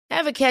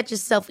Ever catch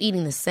yourself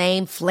eating the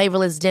same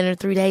flavorless dinner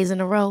 3 days in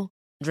a row?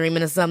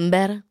 Dreaming of something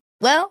better?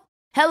 Well,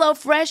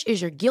 HelloFresh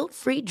is your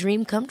guilt-free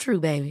dream come true,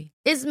 baby.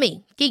 It's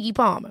me, Keke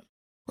Palmer.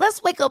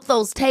 Let's wake up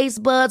those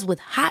taste buds with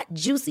hot,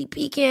 juicy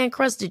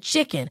pecan-crusted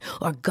chicken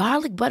or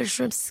garlic butter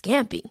shrimp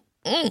scampi.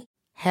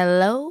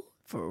 Hello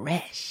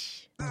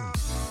Fresh.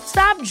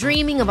 Stop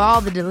dreaming of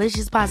all the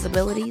delicious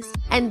possibilities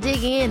and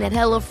dig in at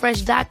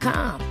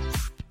HelloFresh.com.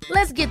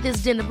 Let's get this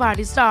dinner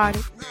party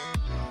started.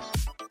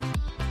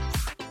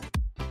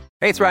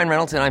 Hey, it's Ryan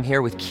Reynolds, and I'm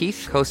here with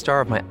Keith,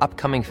 co-star of my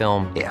upcoming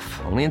film,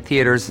 If, only in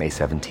theaters May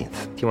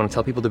 17th. Do you want to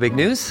tell people the big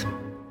news?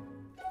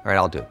 All right,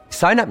 I'll do it.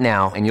 Sign up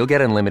now and you'll get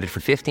unlimited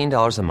for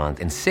 $15 a month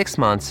and 6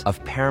 months of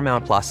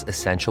Paramount Plus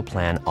Essential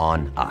Plan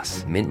on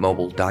us.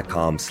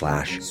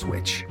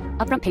 MintMobile.com/switch.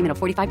 Upfront payment of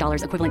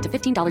 $45 equivalent to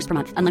 $15 per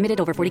month. Unlimited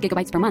over 40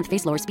 gigabytes per month.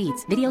 Face lower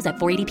speeds. Videos at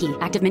 480p.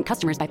 Active Mint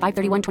customers by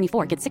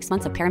 531.24 get 6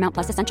 months of Paramount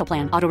Plus Essential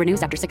Plan. Auto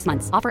renews after 6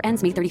 months. Offer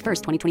ends May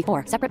 31st,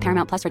 2024. Separate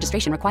Paramount Plus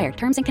registration required.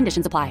 Terms and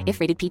conditions apply if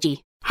rated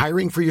PG.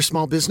 Hiring for your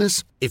small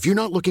business? If you're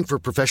not looking for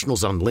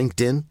professionals on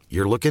LinkedIn,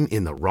 you're looking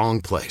in the wrong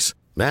place.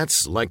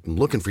 That's like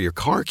looking for your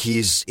car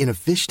keys in a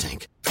fish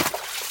tank.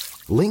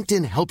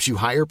 LinkedIn helps you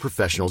hire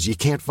professionals you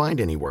can't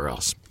find anywhere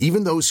else,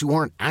 even those who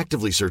aren't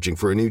actively searching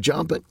for a new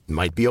job but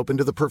might be open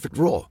to the perfect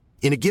role.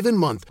 In a given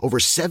month, over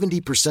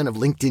 70% of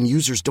LinkedIn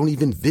users don't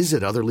even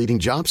visit other leading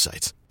job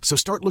sites. So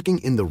start looking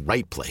in the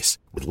right place.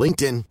 With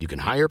LinkedIn, you can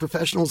hire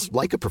professionals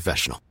like a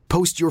professional.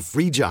 Post your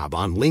free job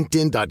on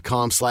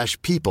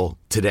linkedin.com/people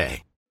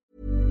today.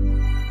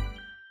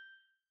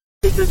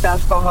 This is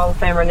Basketball Hall of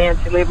Famer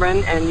Nancy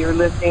Lieberman, and you're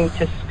listening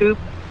to Scoop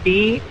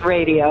B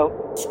Radio.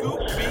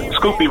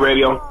 Scoop B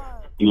Radio,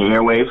 in your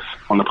airwaves,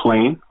 on the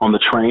plane, on the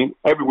train,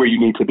 everywhere you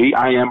need to be.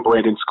 I am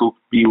Brandon Scoop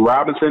B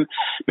Robinson.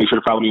 Make sure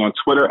to follow me on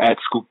Twitter at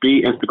Scoop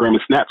B, Instagram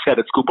and Snapchat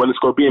at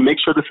Scoop_B, and make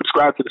sure to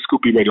subscribe to the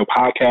Scoop B Radio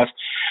podcast,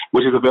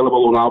 which is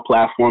available on all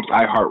platforms: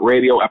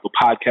 iHeartRadio, Apple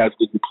Podcasts,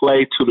 Google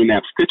Play, TuneIn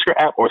app, Stitcher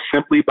app, or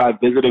simply by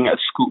visiting at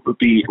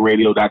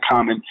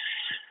ScoopBRadio.com. And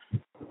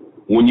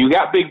when you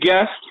got big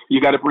guests, you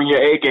got to bring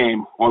your A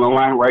game. On the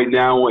line right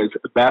now is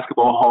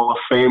Basketball Hall of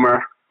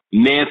Famer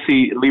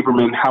Nancy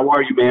Lieberman. How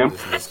are you, ma'am?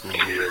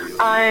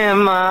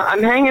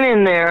 I'm hanging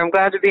in there. I'm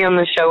glad to be on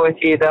the show with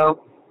you, though.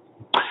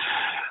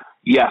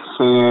 Yes,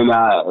 and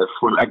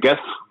I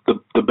guess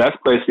the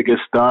best place to get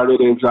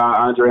started is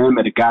Andre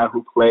Emmett, a guy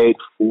who played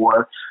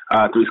for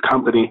through his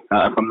company,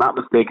 if I'm not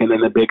mistaken, in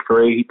the Big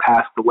Three. He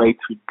passed away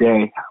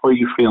today. How are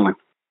you feeling?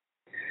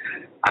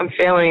 I'm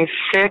feeling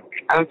sick.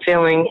 I'm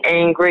feeling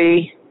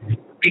angry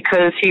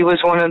because he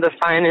was one of the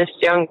finest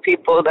young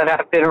people that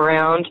I've been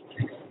around.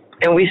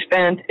 And we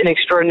spent an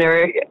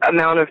extraordinary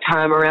amount of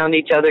time around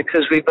each other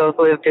because we both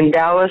lived in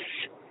Dallas.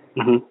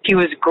 Mm-hmm. He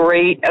was a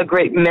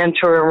great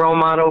mentor and role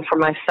model for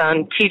my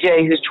son,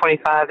 TJ, who's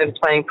 25 and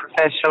playing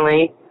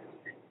professionally.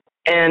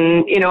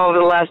 And, over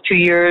the last 2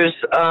 years,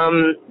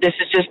 this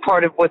is just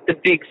part of what the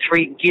Big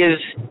Three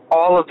gives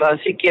all of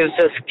us. It gives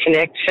us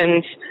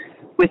connections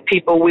with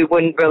people we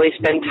wouldn't really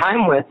spend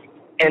time with.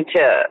 And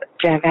to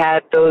have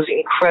had those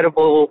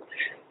incredible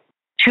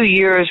 2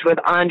 years with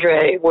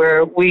Andre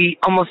where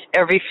almost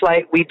every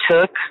flight we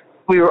took,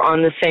 we were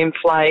on the same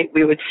flight.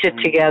 We would sit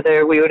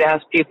together. We would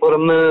ask people to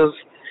move.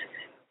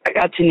 I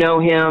got to know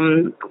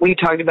him. We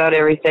talked about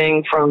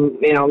everything from,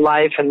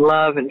 life and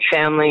love and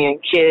family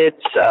and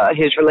kids,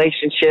 his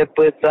relationship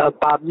with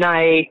Bob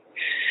Knight.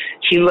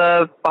 He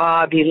loved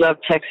Bob. He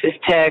loved Texas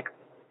Tech.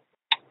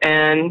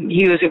 And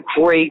he was a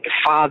great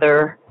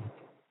father,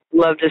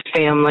 loved his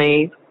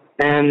family,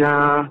 and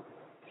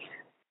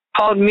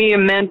called me a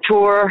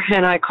mentor,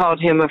 and I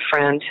called him a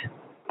friend.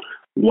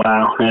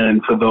 Wow.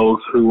 And for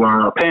those who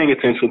are paying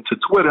attention to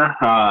Twitter,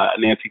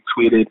 Nancy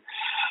tweeted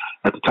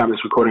at the time of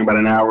this recording about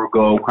an hour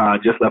ago,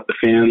 just left the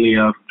family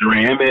of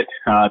Dre Emmett.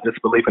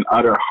 Disbelief and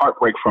utter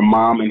heartbreak for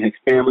Mom and his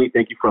family.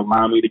 Thank you for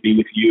allowing me to be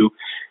with you.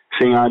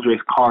 Seeing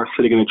Andre's car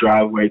sitting in the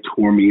driveway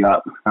tore me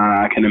up.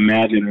 I can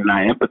imagine, and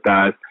I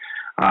empathize.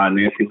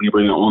 Nancy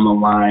Lieberman on the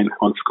line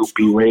on Scoop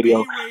B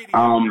Radio.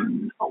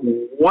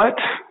 What,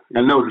 I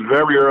know it's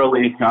very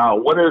early,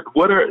 what are,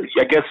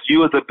 I guess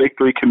you as a Big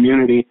Three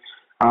community,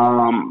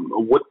 how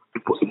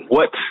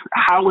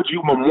would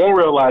you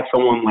memorialize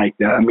someone like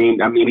that? I mean,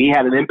 he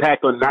had an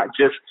impact on not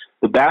just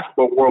the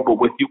basketball world, but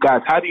with you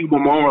guys. How do you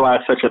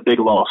memorialize such a big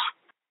loss?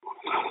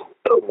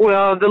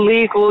 Well, the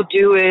league will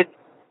do it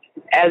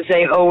as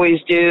they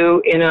always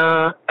do, in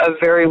a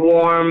very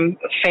warm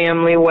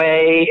family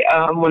way,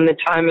 when the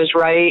time is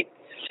right.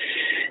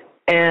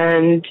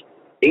 And,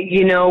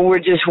 we're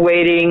just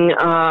waiting,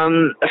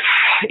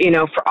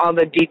 for all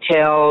the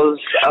details.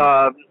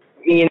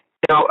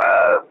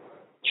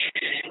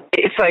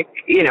 It's like,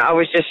 I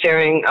was just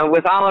sharing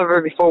with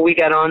Oliver before we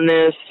got on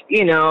this,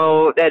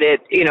 that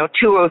at,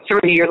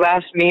 2:03, your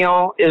last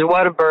meal is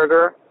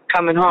Whataburger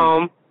coming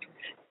home,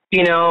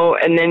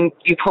 and then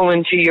you pull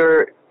into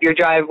your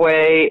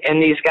driveway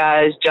and these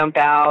guys jump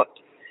out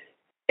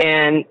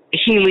and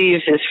he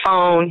leaves his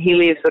phone. He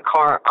leaves the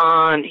car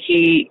on.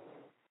 He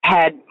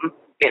had,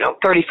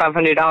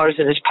 $3,500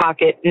 in his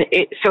pocket. And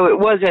so it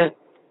wasn't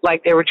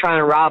like they were trying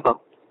to rob him.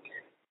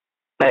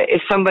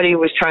 If somebody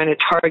was trying to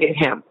target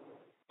him,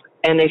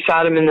 and they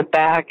shot him in the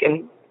back,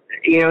 and,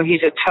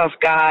 he's a tough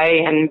guy,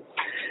 and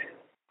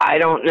I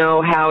don't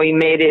know how he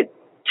made it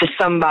to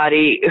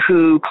somebody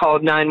who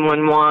called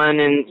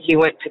 911, and he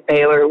went to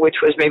Baylor, which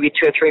was maybe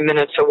 2 or 3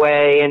 minutes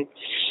away, and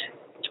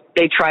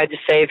they tried to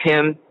save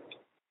him,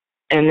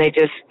 and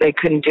they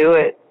couldn't do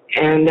it.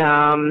 And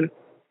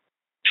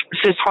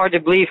it's just hard to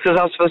believe, because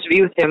I was supposed to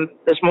be with him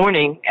this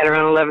morning at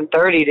around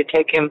 11:30 to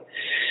take him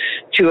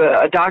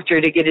to a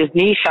doctor to get his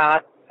knee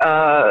shot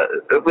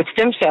with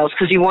stem cells,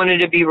 because he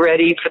wanted to be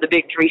ready for the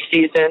Big 3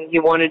 season. He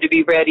wanted to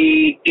be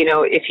ready,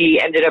 if he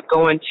ended up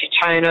going to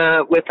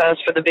China with us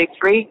for the Big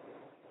 3.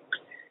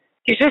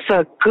 He's just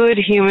a good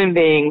human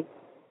being.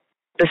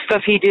 The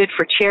stuff he did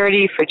for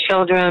charity, for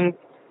children,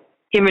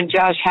 him and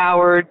Josh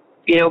Howard,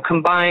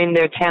 combined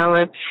their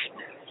talents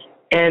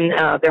and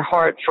their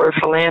heart for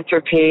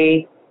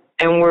philanthropy,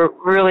 and we're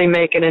really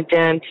making a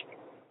dent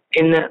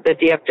in the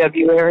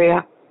DFW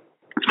area.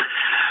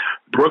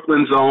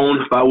 Brooklyn's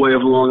own, by way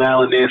of Long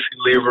Island, Nancy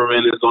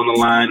Lieberman is on the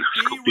line.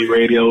 Scoop B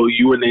Radio.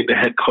 You were named the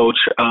head coach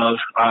of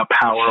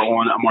Power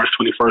on March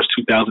 21st,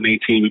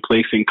 2018,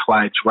 replacing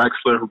Clyde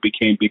Drexler, who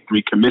became Big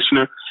 3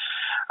 commissioner.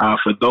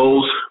 For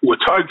those who were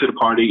targeted to the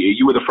party,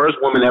 you were the first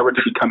woman ever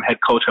to become head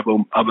coach of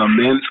a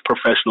men's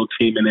professional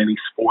team in any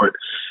sport.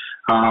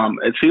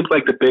 It seems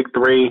like the Big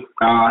 3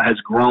 has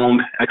grown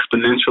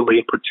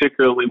exponentially,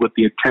 particularly with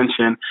the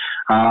attention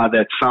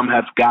that some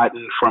have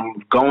gotten from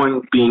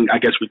being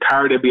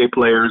retired NBA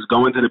players,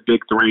 going to the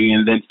Big 3,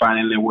 and then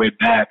finding their way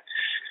back.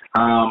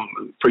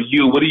 For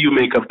you, what do you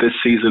make of this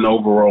season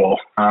overall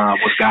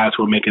with guys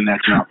who are making that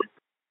jump?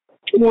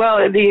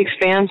 Well, the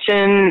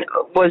expansion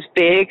was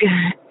big,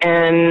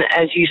 and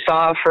as you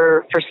saw,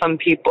 for some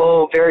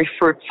people, very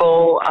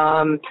fruitful.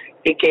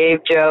 It gave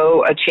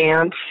Joe a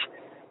chance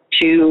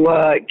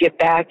to get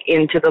back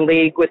into the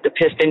league with the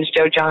Pistons.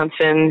 Joe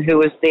Johnson, who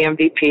was the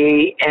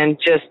MVP, and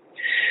just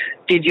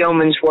did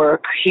yeoman's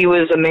work. He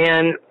was a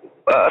man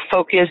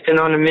focused and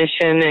on a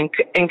mission,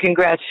 and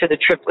congrats to the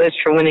Triplets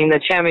for winning the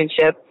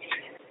championship.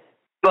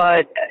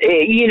 But,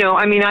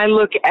 I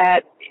look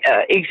at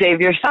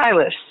Xavier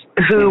Silas,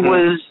 who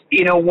was,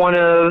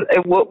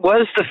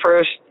 was the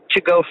first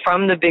to go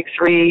from the Big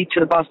 3 to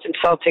the Boston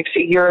Celtics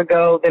a year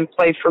ago, then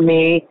play for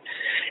me.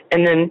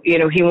 And then,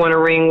 he won a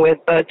ring with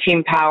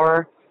Team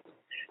Power.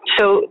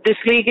 So this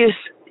league is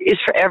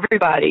for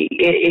everybody.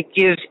 It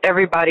gives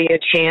everybody a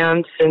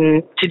chance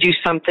and to do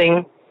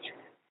something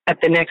at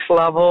the next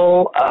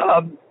level.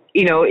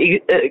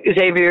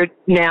 Xavier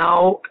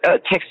now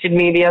texted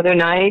me the other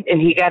night,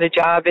 and he got a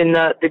job in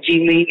the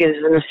G League as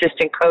an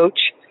assistant coach.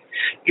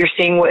 You're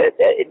seeing what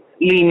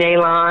Lee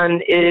Nalon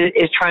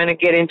is trying to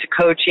get into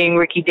coaching.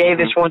 Ricky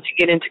Davis wants to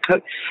get into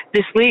coach.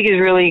 This league is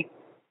really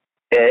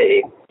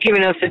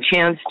giving us a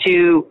chance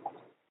to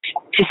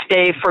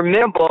stay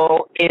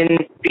formidable in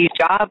these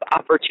job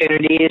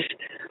opportunities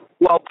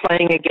while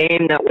playing a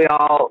game that we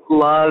all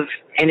love,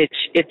 and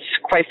it's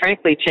quite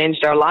frankly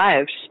changed our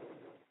lives.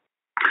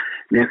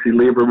 Nancy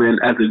Lieberman,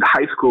 as a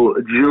high school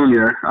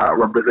junior,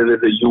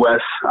 represented the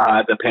U.S.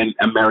 at the Pan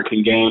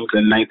American Games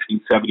in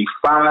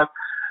 1975.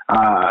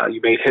 You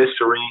made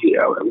history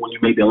when you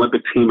made the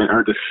Olympic team and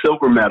earned a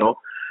silver medal,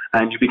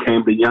 and you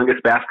became the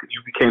youngest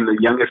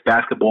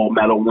basketball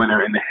medal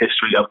winner in the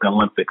history of the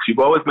Olympics. You've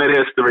always made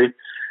history,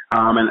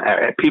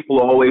 and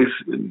people always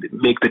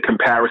make the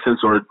comparisons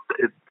or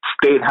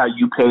state how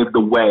you paved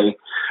the way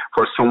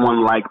for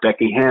someone like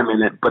Becky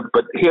Hammon.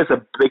 But here's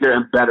a bigger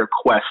and better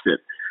question: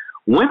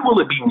 when will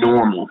it be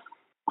normal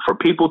for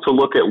people to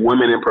look at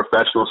women in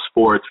professional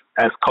sports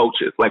as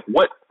coaches? Like,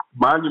 what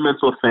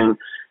monumental thing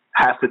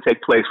has to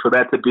take place for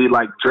that to be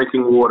like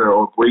drinking water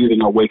or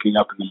breathing or waking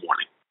up in the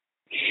morning?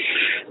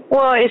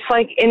 Well, it's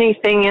like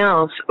anything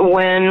else.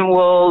 When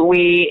will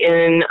we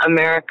in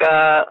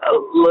America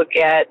look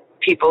at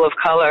people of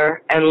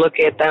color and look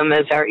at them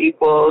as our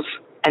equals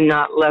and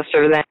not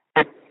lesser than?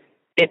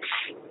 It's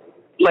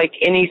like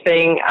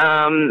anything.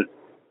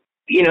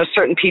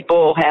 Certain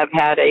people have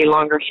had a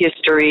longer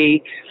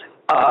history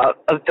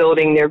of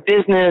building their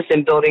business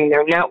and building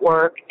their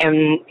network,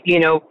 and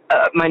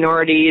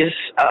minorities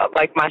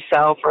like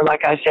myself, or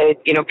like I said,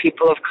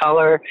 people of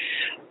color,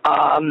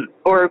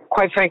 or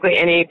quite frankly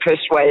any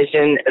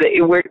persuasion.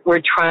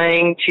 We're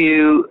trying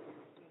to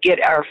get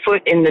our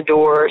foot in the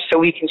door so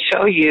we can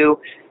show you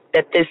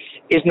that this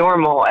is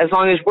normal as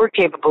long as we're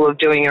capable of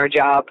doing our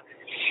job.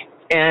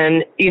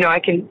 And I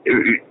can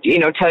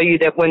tell you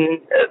that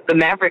when the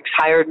Mavericks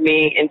hired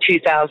me in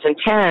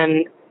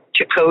 2010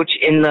 to coach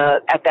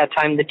at that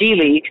time the D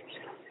League,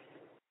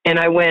 and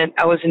I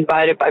was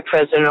invited by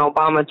President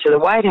Obama to the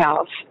White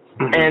House.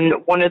 Mm-hmm. And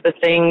one of the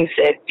things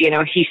that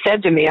he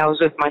said to me, I was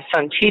with my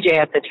son TJ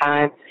at the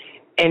time,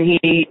 and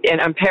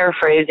I'm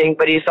paraphrasing,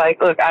 but he's like,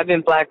 "Look, I've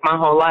been black my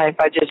whole life.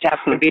 I just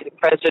happen to be the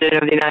president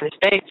of the United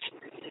States."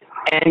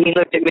 And he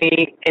looked at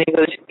me and he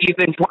goes, "You've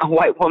been a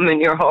white woman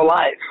your whole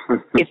life.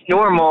 It's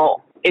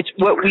normal. It's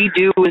what we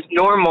do is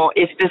normal.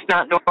 It's just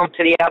not normal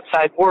to the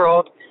outside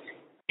world.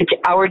 It's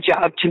our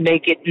job to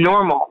make it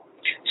normal."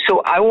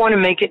 So I want to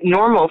make it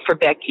normal for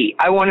Becky.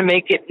 I want to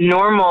make it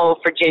normal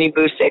for Jenny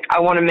Busick. I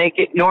want to make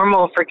it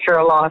normal for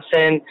Kara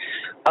Lawson,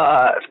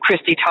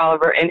 Christy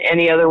Tolliver, and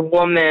any other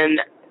woman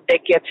that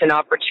gets an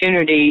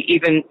opportunity,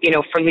 even,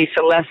 for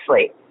Lisa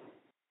Leslie.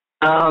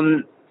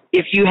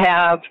 If you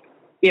have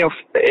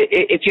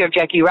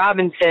Jackie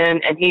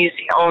Robinson and he's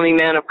the only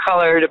man of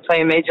color to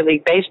play in Major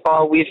League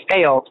Baseball, we've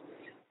failed.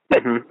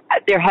 But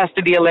there has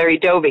to be a Larry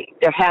Doby.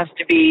 There has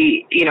to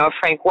be, a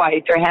Frank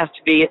White. There has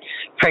to be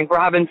Frank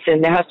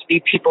Robinson. There has to be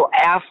people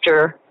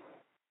after,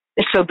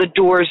 so the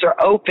doors are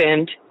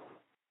opened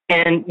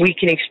and we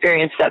can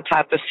experience that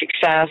type of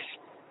success,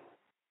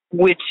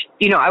 which,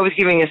 I was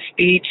giving a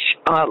speech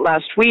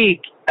last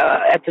week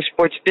at the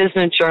Sports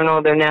Business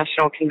Journal, their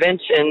national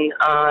convention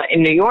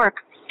in New York.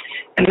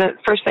 And the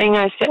first thing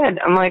I said,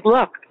 I'm like,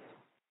 look,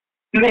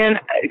 man,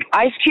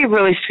 Ice Cube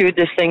really screwed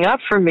this thing up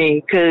for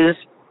me, because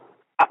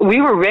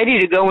we were ready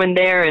to go in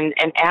there and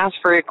ask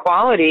for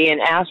equality and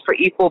ask for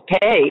equal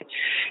pay.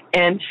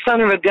 And son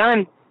of a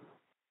gun,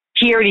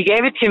 he already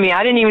gave it to me.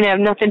 I didn't even have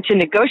nothing to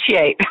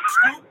negotiate.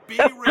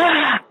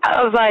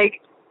 I was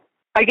like,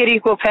 I get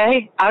equal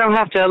pay. I don't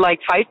have to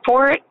fight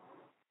for it.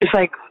 It's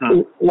like,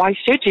 why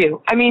should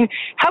you? I mean,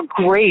 how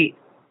great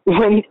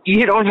when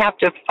you don't have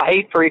to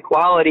fight for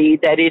equality,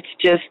 that it's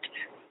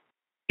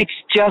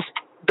just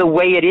the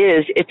way it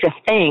is. It's a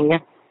thing.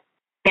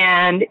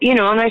 And,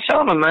 and I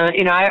showed him,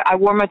 I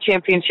wore my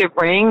championship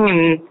ring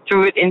and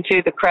threw it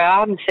into the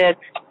crowd and said,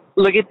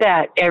 look at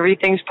that.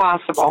 Everything's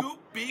possible.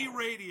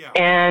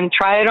 And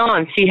try it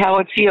on. See how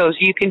it feels.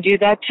 You can do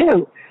that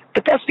too.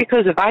 But that's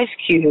because of Ice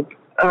Cube.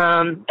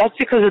 That's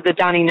because of the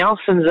Donnie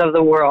Nelsons of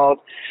the world,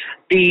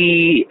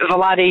 the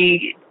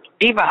Vlade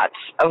Divacs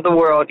of the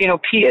world,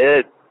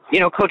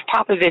 Coach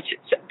Popovich,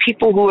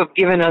 people who have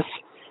given us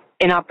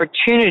an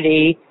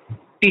opportunity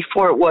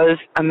before it was,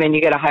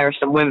 you got to hire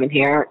some women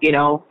here.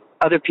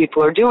 Other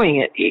people are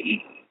doing it.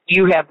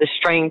 You have the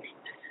strength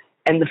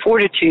and the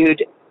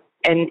fortitude,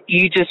 and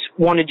you just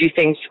want to do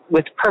things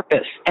with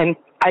purpose. And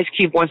Ice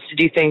Cube wants to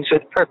do things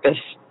with purpose.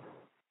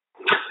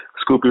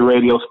 Scoopy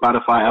Radio,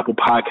 Spotify, Apple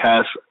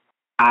Podcasts,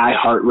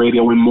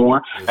 iHeartRadio, and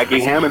more. Becky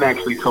Hammon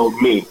actually told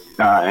me,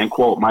 and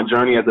quote, my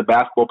journey as a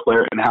basketball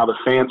player and how the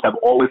fans have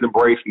always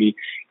embraced me.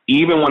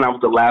 Even when I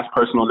was the last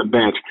person on the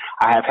bench,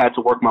 I have had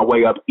to work my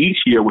way up each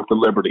year with the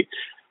Liberty.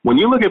 When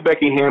you look at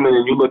Becky Hammon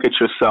and you look at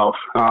yourself,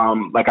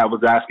 like I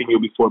was asking you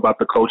before about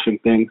the coaching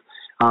thing,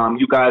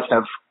 you guys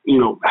have,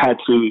 had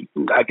to,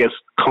 I guess,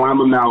 climb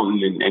a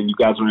mountain, and you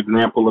guys are an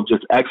example of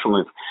just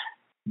excellence.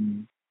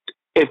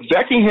 If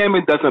Becky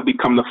Hammon doesn't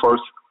become the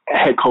first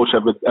head coach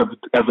of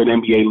an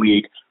NBA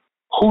league,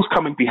 who's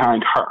coming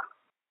behind her?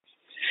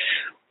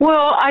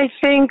 Well, I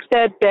think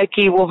that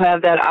Becky will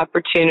have that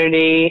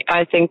opportunity.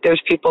 I think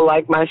there's people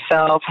like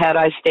myself. Had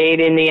I stayed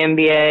in the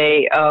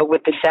NBA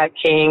with the Sac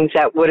Kings,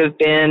 that would have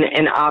been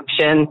an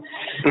option.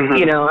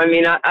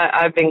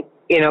 I've been,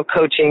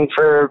 coaching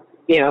for,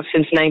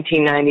 since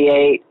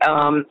 1998.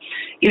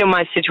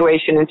 My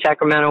situation in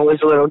Sacramento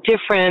was a little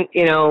different.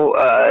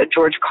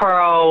 George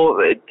Karl,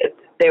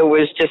 there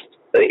was just,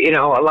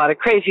 a lot of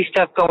crazy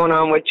stuff going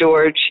on with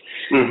George,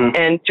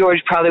 and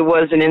George probably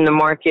wasn't in the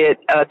market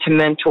to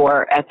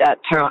mentor at that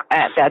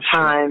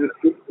time.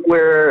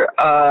 Where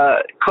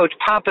Coach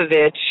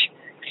Popovich,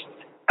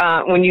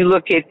 when you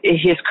look at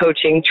his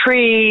coaching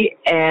tree,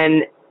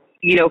 and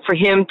for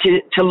him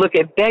to look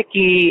at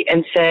Becky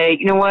and say,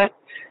 you know what,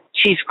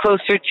 she's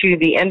closer to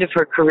the end of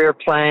her career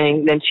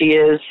playing than she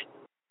is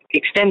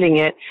extending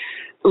it.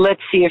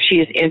 Let's see if she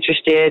is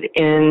interested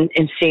in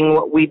seeing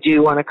what we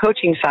do on a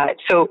coaching side.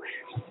 So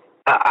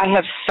I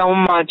have so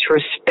much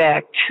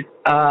respect,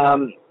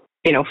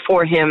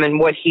 for him and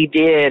what he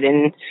did.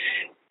 And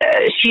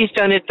she's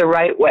done it the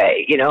right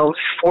way,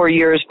 4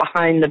 years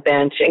behind the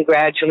bench and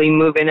gradually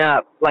moving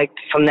up, like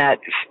from that,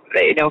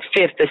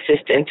 fifth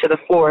assistant to the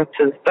fourth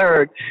to the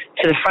third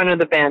to the front of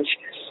the bench.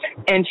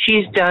 And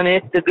she's done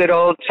it the good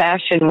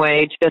old-fashioned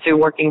way, just through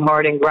working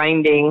hard and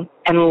grinding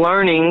and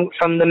learning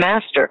from the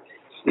master.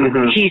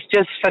 He's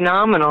just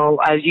phenomenal,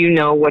 as you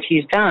know, what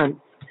he's done.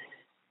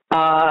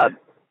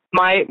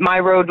 My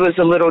road was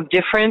a little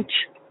different,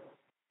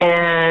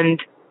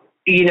 and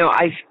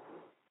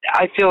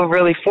I feel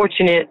really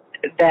fortunate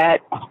that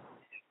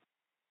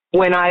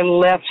when I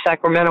left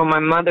Sacramento, my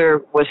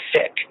mother was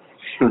sick,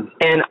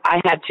 and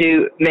I had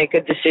to make a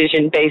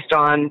decision based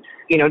on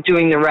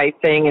doing the right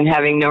thing and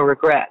having no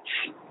regrets,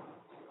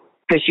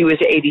 because she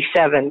was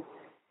 87.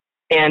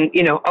 And,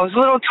 I was a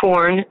little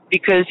torn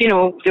because,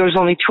 there was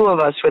only two of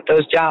us with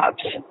those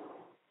jobs.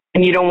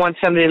 And you don't want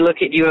somebody to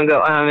look at you and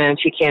go, oh, man,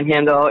 she can't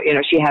handle,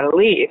 she had to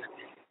leave.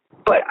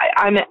 But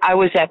I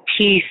was at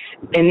peace,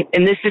 and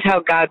this is how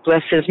God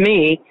blesses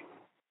me.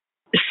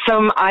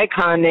 Some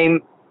icon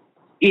named,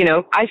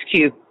 Ice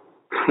Cube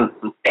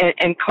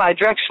and Clyde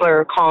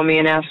Drexler called me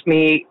and asked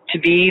me to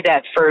be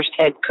that first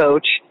head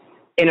coach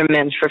in a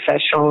men's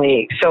professional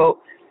league. So,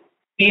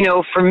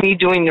 for me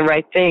doing the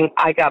right thing,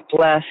 I got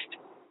blessed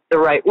the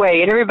right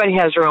way, and everybody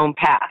has their own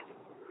path.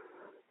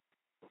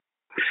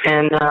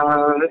 And,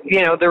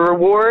 the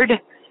reward,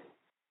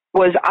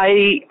 was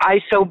I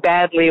so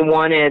badly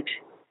wanted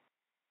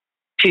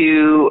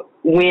to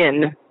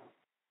win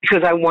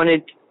because I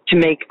wanted to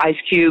make Ice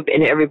Cube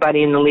and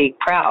everybody in the league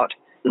proud.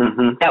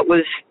 Mm-hmm. That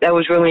was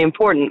really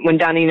important. When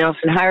Donnie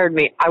Nelson hired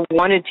me, I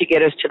wanted to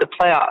get us to the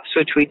playoffs,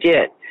 which we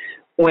did.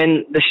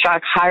 When the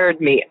Shock hired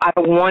me, I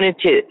wanted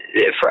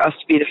for us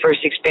to be the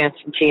first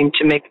expansion team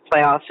to make the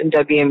playoffs in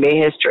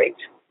WNBA history.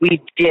 We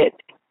did.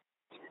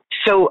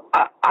 So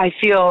I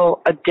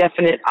feel a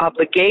definite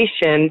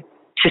obligation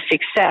to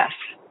success,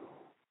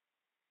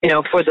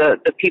 for the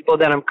people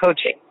that I'm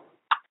coaching.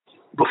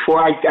 Before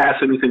I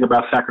ask anything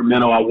about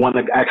Sacramento, I want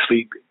to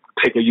actually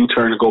take a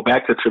U-turn and go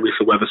back to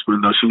Teresa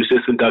Weatherspoon, though. She was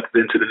just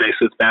inducted into the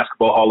Naismith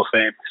Basketball Hall of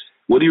Fame.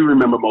 What do you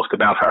remember most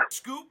about her?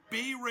 Scoop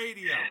B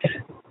Radio.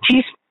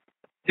 She's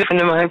been a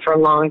friend of mine for a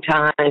long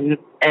time,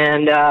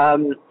 and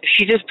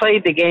she just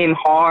played the game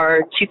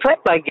hard. She played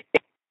like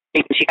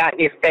she got in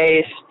your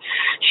face.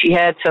 She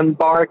had some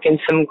bark and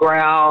some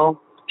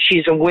growl.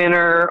 She's a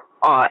winner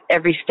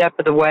every step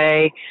of the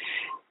way.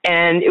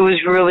 And it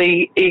was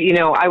really,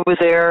 I was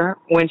there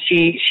when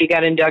she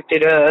got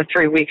inducted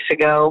 3 weeks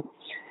ago.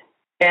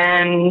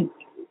 And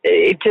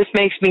it just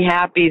makes me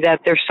happy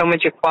that there's so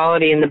much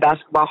equality in the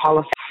Basketball Hall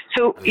of Fame.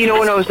 So,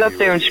 when I was up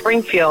there in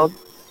Springfield,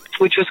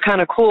 which was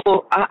kind of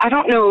cool, I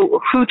don't know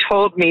who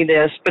told me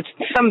this, but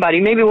somebody,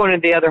 maybe one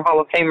of the other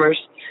Hall of Famers,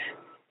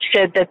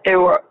 said that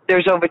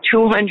there's over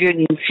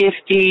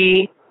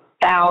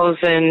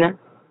 250,000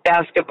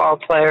 basketball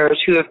players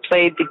who have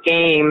played the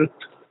game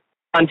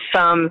on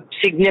some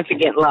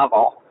significant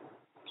level.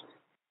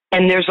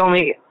 And there's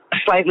only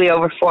slightly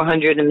over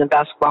 400 in the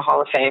Basketball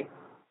Hall of Fame,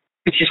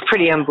 which is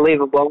pretty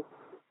unbelievable.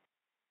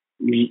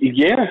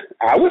 Yeah,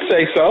 I would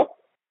say so.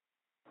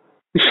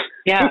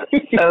 Yeah,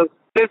 so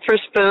good for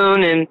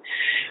Spoon, and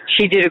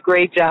she did a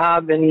great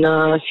job, and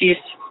she's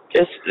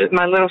just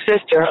my little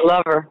sister. I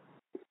love her.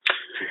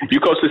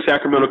 You coached the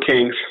Sacramento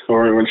Kings,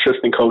 or an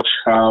assistant coach,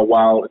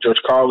 while George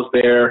Karl was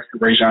there,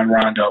 Rajon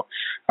Rondo.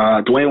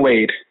 Dwayne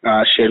Wade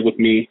shared with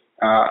me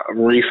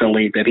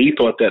recently that he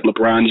thought that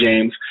LeBron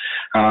James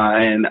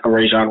and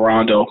Rajon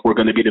Rondo were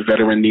going to be the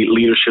veteran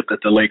leadership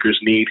that the Lakers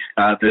need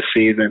this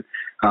season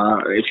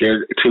if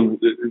they're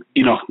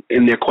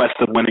in their quest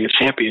of winning a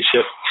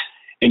championship.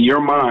 In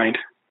your mind,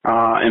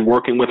 and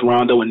working with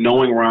Rondo and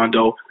knowing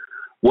Rondo,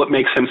 what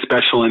makes him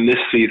special in this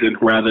season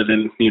rather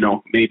than,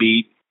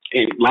 maybe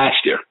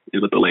last year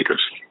with the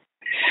Lakers?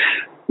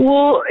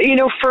 Well,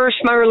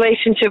 first, my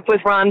relationship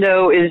with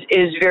Rondo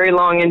is very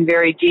long and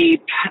very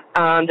deep.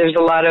 There's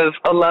a lot of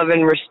love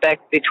and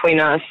respect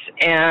between us,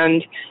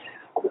 and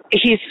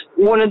he's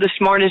one of the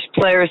smartest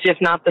players, if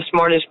not the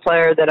smartest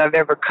player that I've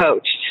ever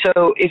coached.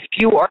 So if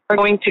you are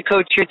going to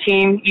coach your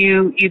team,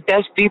 you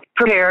best be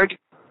prepared,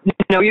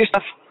 know your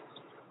stuff,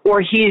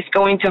 or he's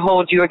going to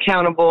hold you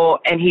accountable,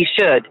 and he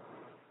should.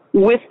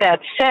 With that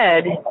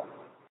said,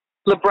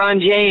 LeBron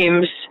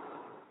James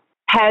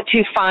had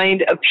to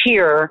find a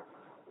peer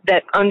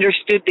that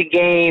understood the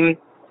game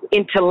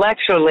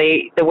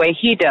intellectually the way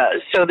he does.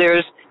 So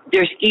there's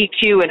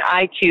EQ and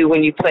IQ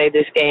when you play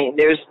this game.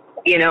 There's,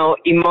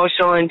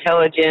 emotional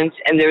intelligence,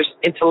 and there's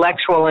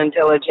intellectual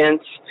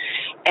intelligence,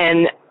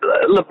 and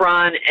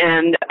LeBron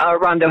and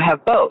Rondo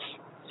have both.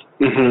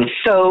 Mm-hmm.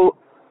 So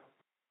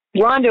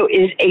Rondo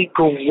is a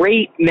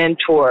great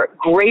mentor,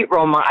 great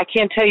role model. I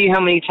can't tell you how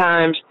many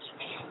times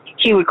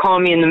he would call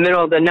me in the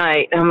middle of the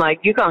night, and I'm like,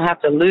 you're going to have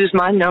to lose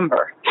my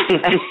number.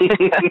 And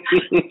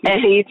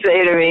he'd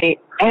say to me,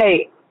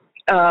 hey,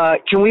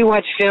 can we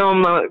watch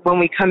film when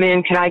we come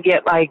in? Can I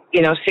get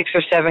 6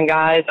 or 7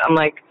 guys? I'm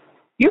like,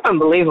 you're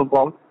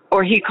unbelievable.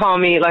 Or he'd call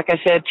me, like I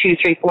said, 2,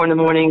 3, 4 in the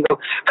morning and go,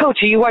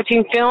 Coach, are you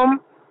watching film?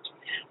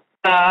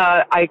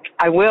 I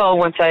will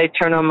once I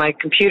turn on my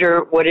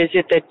computer. What is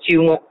it that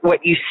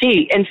what you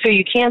see? And so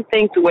you can't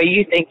think the way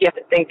you think. You have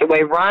to think the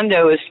way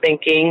Rondo is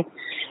thinking,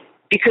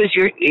 because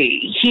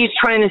he's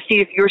trying to see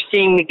if you're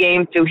seeing the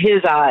game through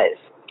his eyes.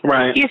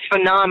 Right. He's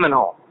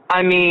phenomenal.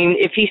 I mean,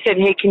 if he said,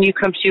 hey, can you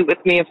come shoot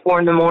with me at 4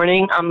 in the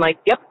morning? I'm like,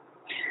 yep.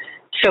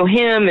 So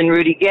him and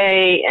Rudy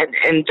Gay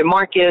and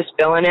DeMarcus,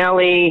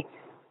 Bellinelli,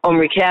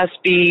 Omri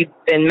Caspi,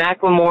 Ben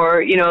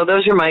McLemore,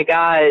 those are my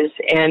guys.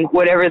 And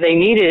whatever they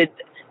needed,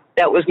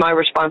 that was my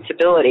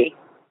responsibility.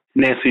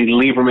 Nancy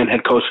Lieberman,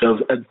 head coach of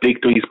Big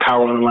Three's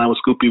Power on the Line with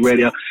Scoop B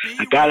Radio.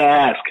 I got to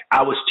ask,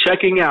 I was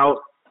checking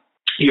out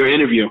your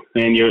interview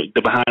and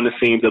the behind the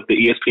scenes of the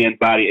ESPN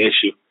Body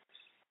issue.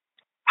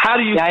 How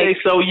do you stay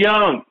so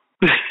young?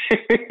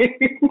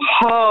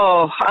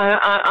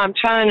 I'm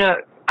trying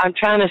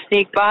to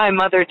sneak by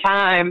Mother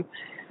Time,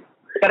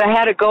 but I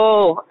had a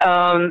goal.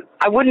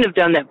 I wouldn't have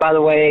done that, by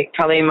the way,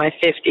 probably in my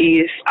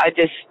 50s. I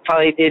just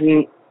probably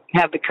didn't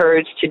have the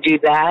courage to do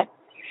that.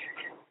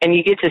 And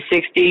you get to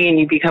 60 and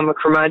you become a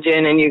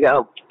curmudgeon and you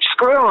go,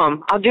 screw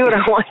them, I'll do what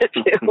I want to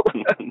do.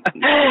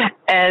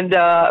 And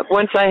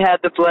once I had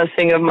the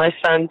blessing of my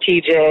son,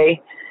 TJ,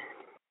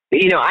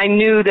 I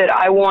knew that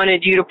I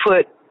wanted you to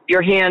put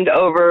your hand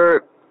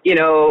over,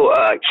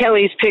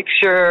 Kelly's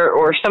picture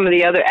or some of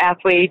the other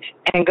athletes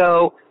and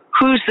go,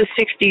 who's the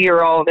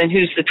 60-year-old and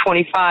who's the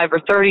 25 or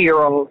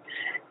 30-year-old?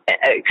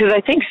 because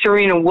I think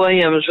Serena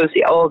Williams was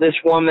the oldest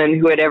woman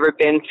who had ever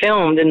been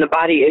filmed in The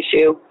Body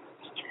Issue.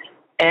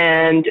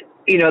 And,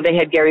 you know, they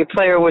had Gary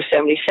Player was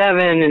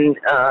 77 and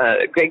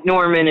Greg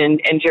Norman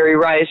and Jerry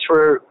Rice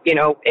were, you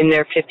know, in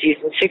their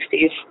 50s and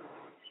 60s.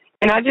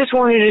 And I just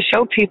wanted to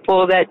show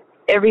people that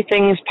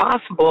everything is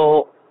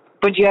possible,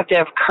 but you have to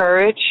have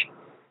courage.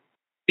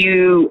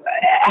 You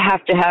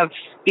have to have,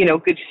 you know,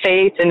 good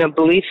faith and a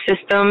belief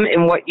system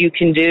in what you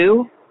can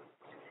do.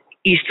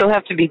 You still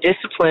have to be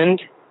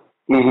disciplined.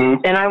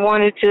 Mm-hmm. And I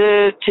wanted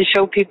to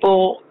show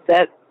people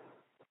that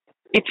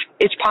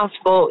it's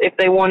possible if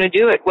they want to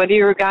do it, whether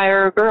you're a guy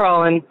or a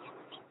girl. And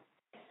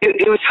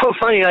it was so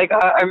funny. Like,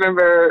 I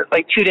remember,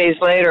 like, 2 days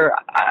later,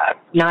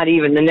 not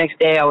even the next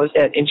day, I was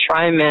at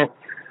enshrinement.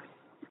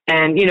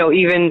 And, you know,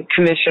 even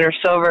Commissioner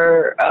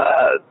Silver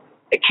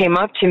came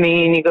up to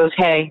me and he goes,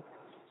 "Hey,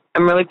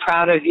 I'm really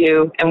proud of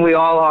you, and we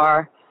all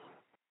are.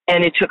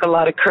 And it took a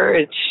lot of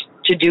courage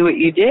to do what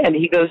you did."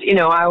 He goes, "You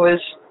know, I was,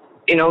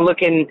 you know,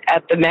 looking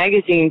at the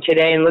magazine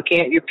today and looking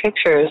at your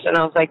pictures." And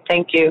I was like,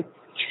 "Thank you."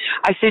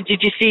 I said,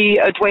 "Did you see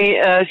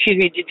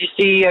did you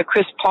see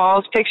Chris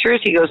Paul's pictures?"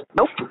 He goes,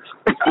 "Nope."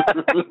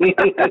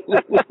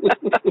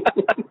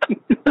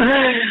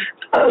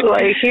 I was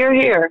like,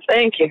 here.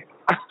 Thank you.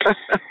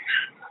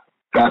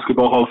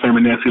 Basketball Hall of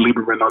Famer Nancy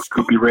Lieberman on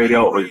Scoop B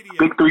Radio.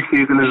 Big Three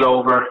season is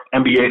over.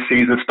 NBA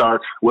season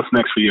starts. What's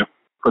next for you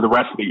for the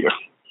rest of the year?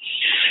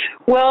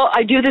 Well,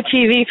 I do the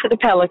TV for the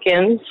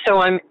Pelicans, so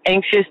I'm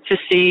anxious to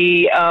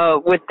see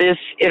what this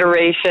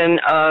iteration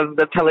of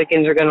the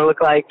Pelicans are going to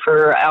look like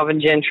for Alvin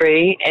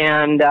Gentry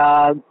and,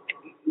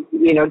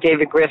 you know,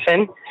 David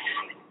Griffin.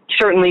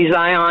 Certainly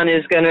Zion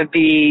is going to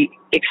be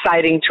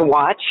exciting to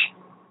watch,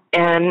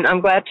 and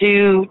I'm glad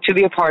to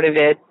be a part of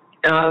it.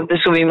 This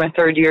will be my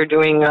third year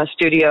doing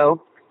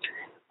studio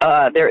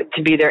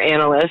to be their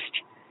analyst.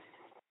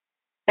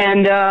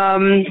 And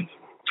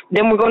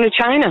then we're going to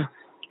China.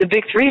 The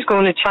Big Three is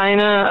going to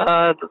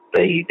China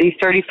the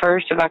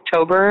 31st of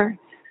October,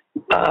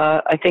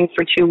 I think,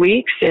 for 2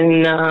 weeks.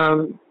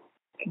 And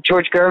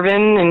George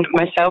Gervin and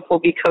myself will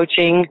be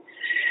coaching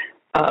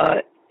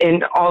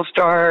an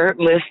all-star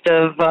list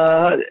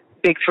of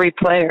Big Three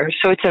players.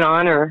 So it's an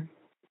honor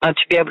to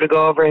be able to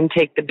go over and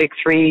take the Big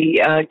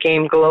Three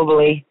game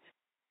globally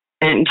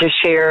and just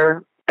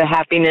share the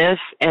happiness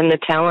and the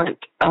talent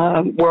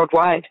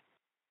worldwide.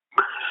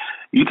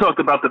 You talked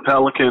about the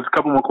Pelicans. A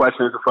couple more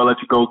questions before I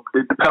let you go.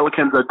 The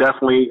Pelicans are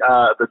definitely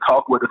the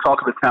talk of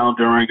the town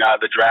during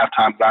the draft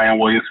time. Zion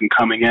Williamson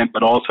coming in,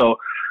 but also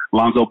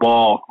Lonzo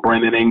Ball,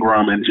 Brandon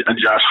Ingram, and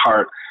Josh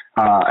Hart,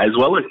 as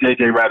well as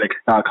JJ Redick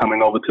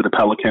coming over to the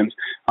Pelicans.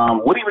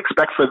 What do you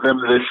expect for them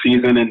this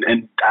season?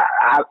 And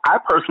I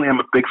personally am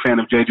a big fan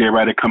of JJ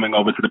Redick coming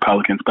over to the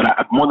Pelicans, but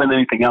more than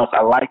anything else,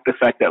 I like the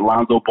fact that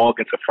Lonzo Ball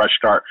gets a fresh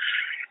start,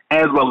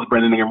 as well as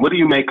Brandon Ingram. What do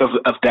you make of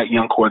that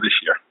young core this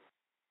year?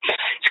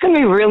 It's going to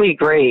be really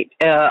great.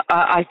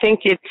 I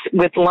think it's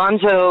with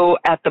Lonzo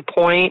at the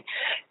point,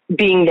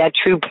 being that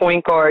true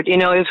point guard. You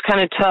know, it was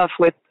kind of tough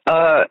with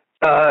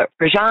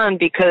Rajon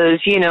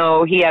because, you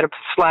know, he had to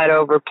slide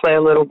over, play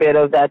a little bit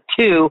of that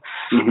too.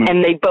 Mm-hmm.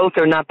 And they both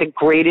are not the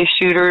greatest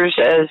shooters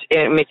as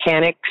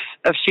mechanics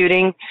of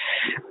shooting.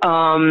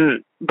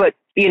 But,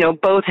 you know,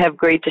 both have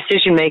great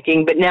decision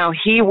making. But now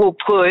he will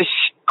push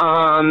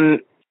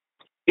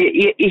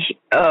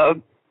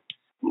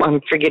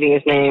I'm forgetting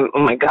his name. Oh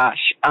my gosh.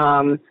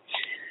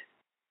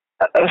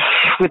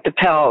 With the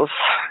Pels,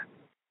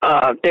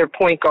 their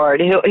point guard,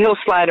 he'll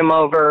slide him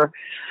over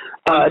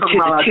to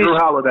the two. Drew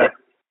Holiday.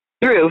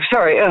 Drew,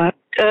 sorry. I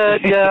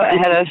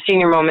had a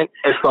senior moment.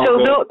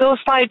 So they'll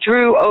slide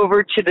Drew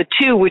over to the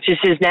two, which is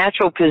his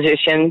natural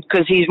position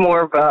because he's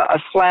more of a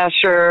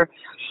slasher.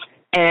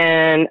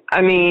 And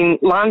I mean,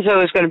 Lonzo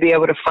is going to be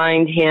able to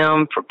find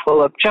him for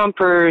pull-up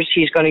jumpers.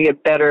 He's going to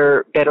get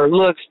better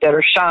looks,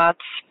 better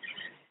shots.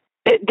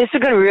 This is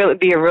going to really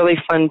be a really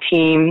fun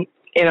team.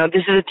 You know,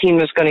 this is a team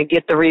that's going to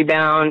get the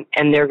rebound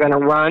and they're going to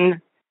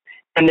run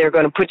and they're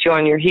going to put you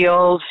on your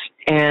heels.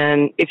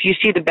 And if you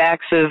see the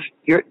backs of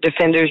your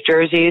defenders'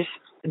 jerseys,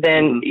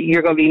 then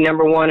you're going to be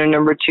number one or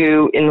number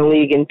two in the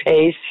league in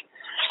pace.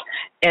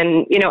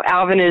 And, you know,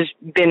 Alvin has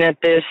been at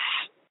this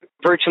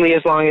virtually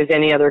as long as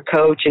any other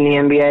coach in the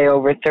NBA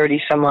over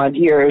 30 some odd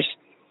years.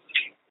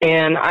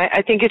 And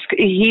I think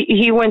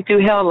he went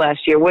through hell last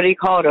year. What do you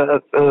call it?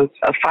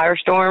 A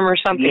firestorm or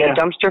something? Yeah. A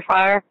dumpster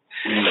fire?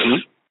 Mm-hmm.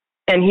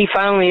 And he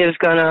finally is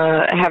going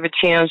to have a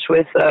chance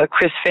with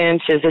Chris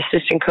Finch, his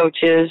assistant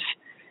coaches.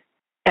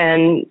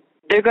 And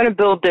they're going to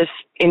build this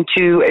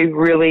into a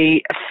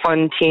really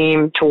fun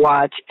team to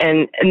watch.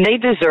 And they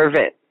deserve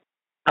it.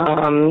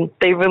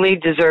 They really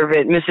deserve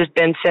it. Mrs.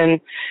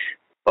 Benson,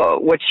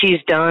 what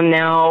she's done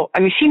now, I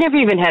mean, she never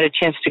even had a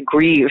chance to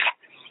grieve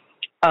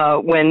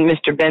when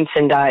Mr.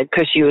 Benson died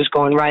because she was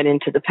going right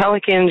into the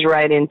Pelicans,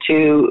 right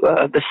into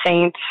the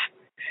Saints.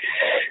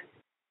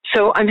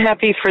 So I'm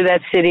happy for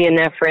that city and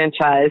that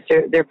franchise.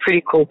 They're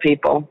pretty cool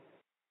people.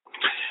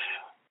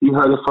 You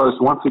heard it first.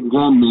 Once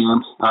again,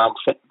 man,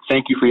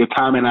 thank you for your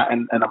time, and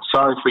I'm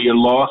sorry for your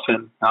loss,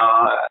 and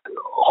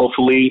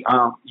hopefully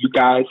you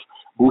guys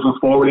moving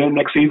forward in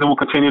next season will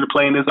continue to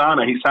play in his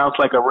honor. He sounded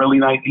like a really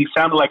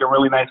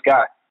nice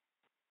guy.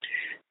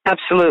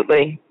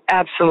 Absolutely.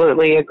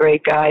 Absolutely a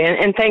great guy.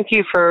 And thank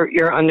you for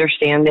your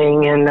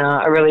understanding, and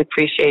I really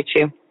appreciate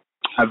you.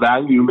 I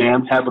value you,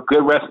 ma'am. Have a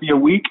good rest of your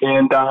week,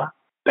 and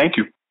thank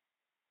you.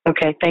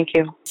 Okay, thank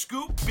you.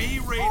 Scoop B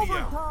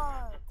Radio.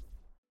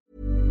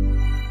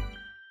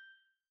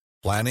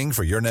 Planning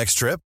for your next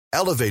trip?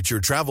 Elevate your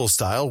travel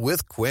style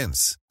with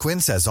Quince.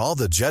 Quince has all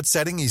the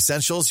jet-setting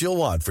essentials you'll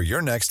want for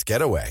your next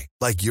getaway,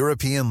 like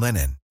European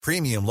linen,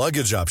 premium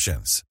luggage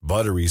options,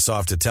 buttery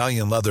soft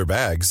Italian leather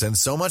bags, and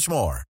so much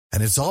more.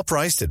 And it's all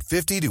priced at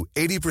 50 to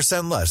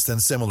 80% less than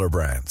similar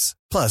brands.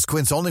 Plus,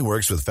 Quince only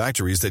works with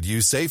factories that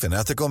use safe and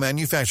ethical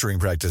manufacturing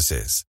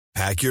practices.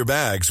 Pack your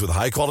bags with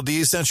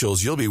high-quality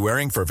essentials you'll be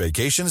wearing for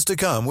vacations to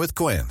come with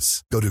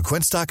Quince. Go to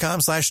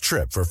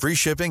quince.com/trip for free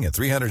shipping and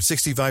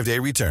 365-day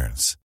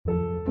returns.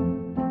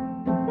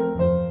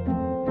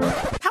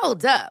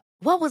 Hold up.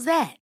 What was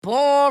that?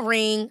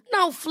 Boring.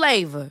 No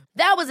flavor.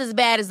 That was as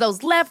bad as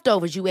those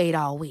leftovers you ate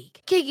all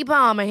week. Keke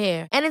Palmer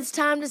here, and it's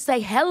time to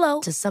say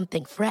hello to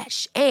something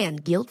fresh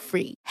and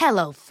guilt-free.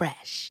 Hello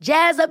Fresh.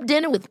 Jazz up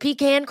dinner with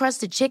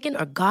pecan-crusted chicken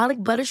or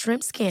garlic butter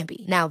shrimp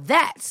scampi. Now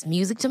that's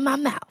music to my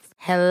mouth.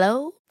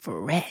 Hello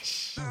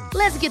Fresh.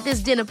 Let's get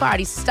this dinner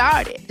party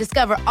started.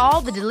 Discover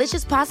all the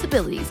delicious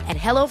possibilities at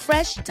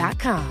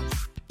HelloFresh.com.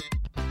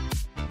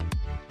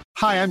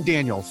 Hi, I'm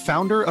Daniel,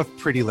 founder of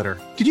Pretty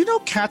Litter. Did you know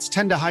cats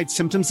tend to hide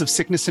symptoms of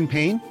sickness and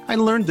pain? I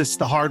learned this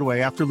the hard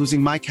way after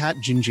losing my cat,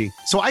 Gingy.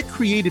 So I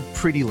created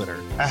Pretty Litter,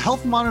 a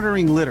health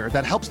monitoring litter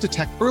that helps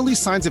detect early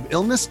signs of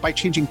illness by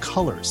changing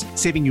colors,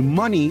 saving you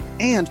money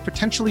and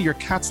potentially your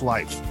cat's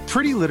life.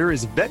 Pretty Litter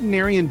is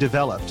veterinarian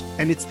developed,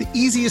 and it's the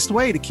easiest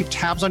way to keep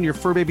tabs on your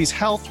fur baby's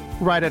health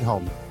right at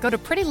home. Go to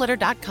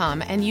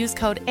prettylitter.com and use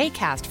code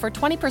ACAST for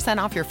 20%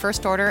 off your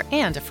first order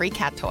and a free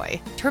cat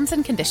toy. Terms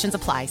and conditions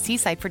apply. See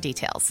site for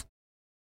details.